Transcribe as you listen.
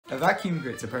A vacuum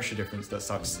creates a pressure difference that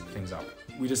sucks things up.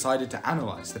 We decided to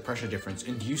analyse the pressure difference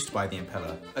induced by the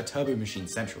impeller, a turbo machine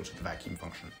central to the vacuum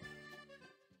function.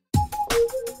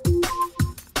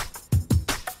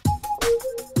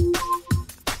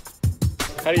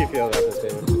 How do you feel about this,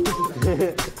 David?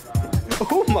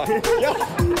 Oh my god!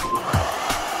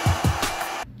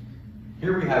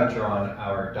 Here we have drawn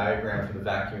our diagram for the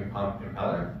vacuum pump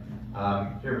impeller.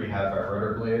 Here we have our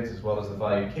rotor blades as well as the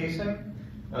volume casing.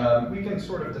 We can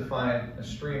sort of define a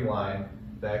streamline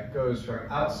that goes from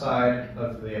outside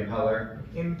of the impeller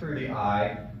in through the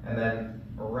eye and then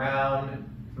around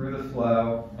through the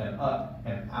flow and up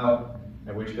and out,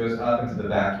 and which goes up into the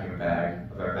vacuum bag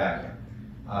of our vacuum.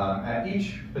 At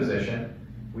each position,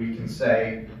 we can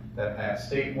say that at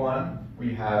state 1,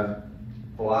 we have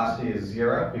velocity is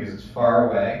 0 because it's far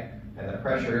away and the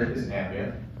pressure is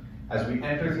ambient. As we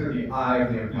enter through the eye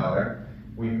of the impeller,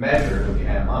 we measure with the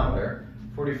anemometer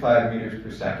 45 meters per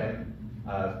second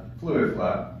fluid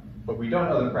flow, but we don't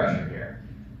know the pressure here.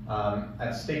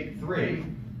 At state 3,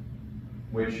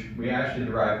 which we actually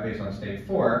derived based on state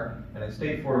 4, and in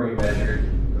state 4 we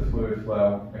measured the fluid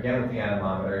flow, again with the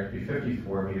anemometer, to be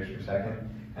 54 meters per second,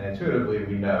 and intuitively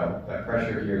we know that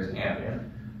pressure here is ambient.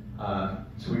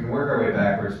 So we can work our way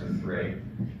backwards to 3,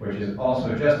 which is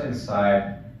also just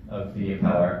inside of the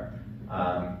impeller.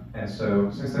 And so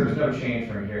since there was no change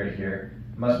from here to here,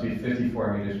 it must be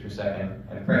 54 meters per second,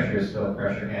 and pressure is still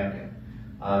pressure ambient.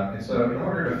 And so in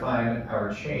order to find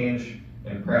our change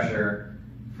in pressure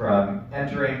from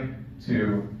entering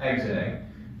to exiting,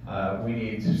 we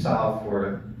need to solve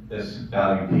for this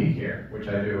value P here, which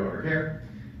I do over here.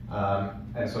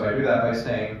 And so I do that by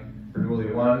saying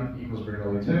Bernoulli 1 equals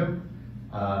Bernoulli 2.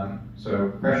 So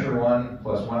pressure 1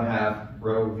 plus 1/2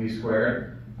 rho V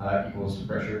squared equals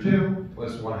pressure 2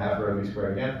 plus 1/2 rho V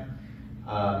squared again.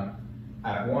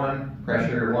 At 1,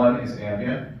 pressure 1 is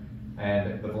ambient,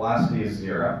 and the velocity is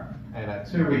 0. And at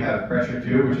 2, we have pressure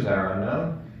 2, which is our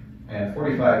unknown, and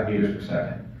 45 meters per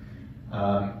second.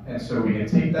 And so we can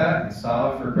take that and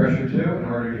solve for pressure 2 in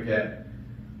order to get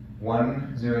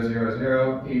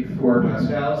 1,000,84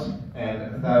 pascals, and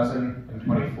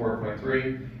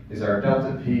 1,024.3 is our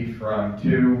delta P from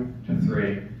 2 to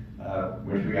 3,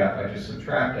 which we got by just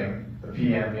subtracting the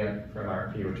P ambient from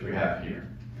our P, which we have here.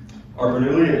 Our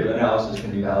Bernoulli analysis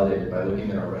can be validated by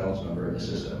looking at our Reynolds number of the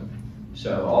system.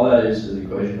 So all that is the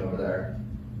equation over there.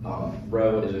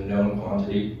 Rho is a known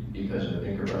quantity because of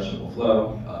incompressible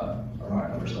flow. Our Mach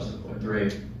number is less than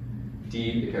 0.3.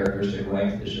 D, the characteristic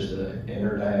length, is just the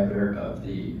inner diameter of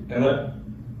the inlet.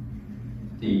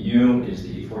 The U is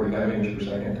the 45 meters per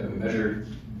second that we measured.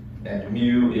 And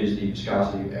mu is the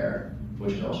viscosity of air,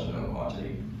 which is also a known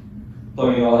quantity.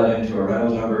 Plugging all that into a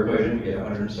Reynolds number equation, we get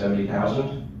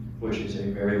 170,000, which is a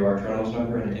very large Reynolds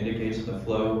number, and it indicates that the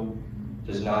flow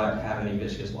does not have any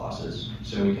viscous losses.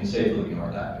 So we can safely ignore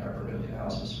that in our Bernoulli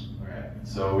analysis. Alright,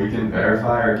 so we can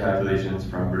verify our calculations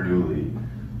from Bernoulli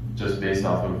just based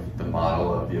off of the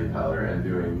model of the impeller and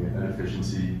doing an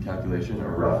efficiency calculation,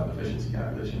 or rough efficiency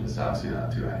calculation. It's obviously not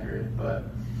too accurate,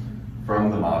 but from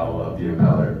the model of the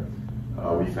impeller,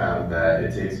 we found that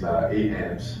it takes about 8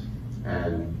 amps,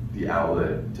 and the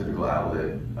outlet, typical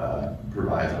outlet,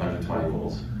 provides 120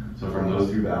 volts. So from those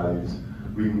two values,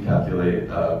 we can calculate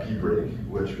P break,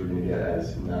 which we're going to get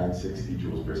as 960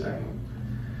 joules per second.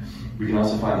 We can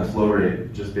also find the flow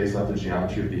rate just based off the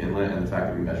geometry of the inlet and the fact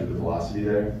that we measured the velocity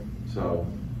there. So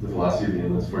the velocity of the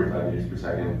inlet is 45 meters per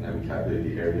second, and we calculate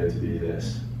the area to be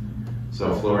this.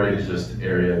 So flow rate is just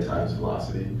area times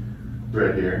velocity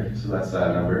right here, so that's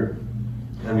that number.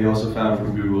 And we also found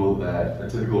from Google that a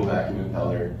typical vacuum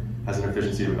impeller has an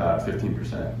efficiency of about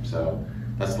 15%. So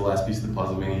that's the last piece of the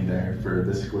puzzle we need there for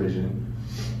this equation,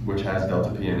 which has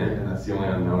delta P in it, and that's the only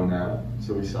unknown now.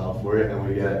 So we solve for it, and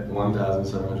we get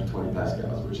 1,720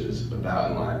 pascals, which is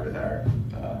about in line with our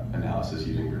analysis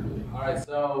using Bernoulli. All right,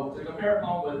 so to compare a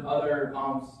pump with other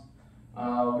pumps,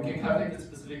 we can calculate the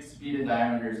specific speed and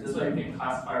diameters. This way we can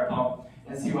classify a pump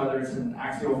and see whether it's an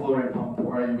axial flow rate pump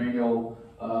or a radial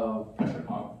pressure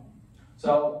pump.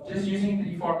 So just using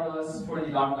the formulas for the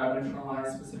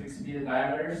long-dimensionalized specific speed and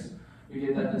diameters, we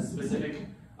get that the specific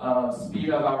speed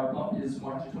of our pump is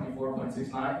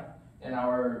 124.69, and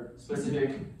our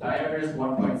specific diameter is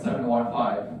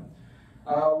 1.715.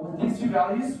 With these two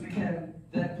values, we can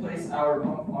then place our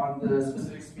pump on the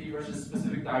specific speed versus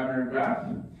specific diameter graph.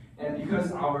 And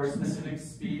because our specific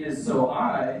speed is so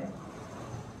high,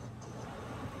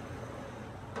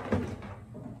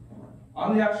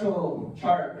 on the actual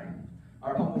chart,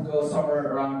 our pump will go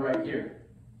somewhere around right here,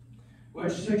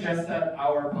 which suggests that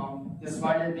our pump,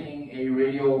 despite it being a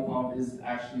radial pump, is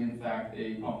actually in fact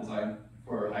a pump designed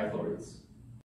for high flow rates.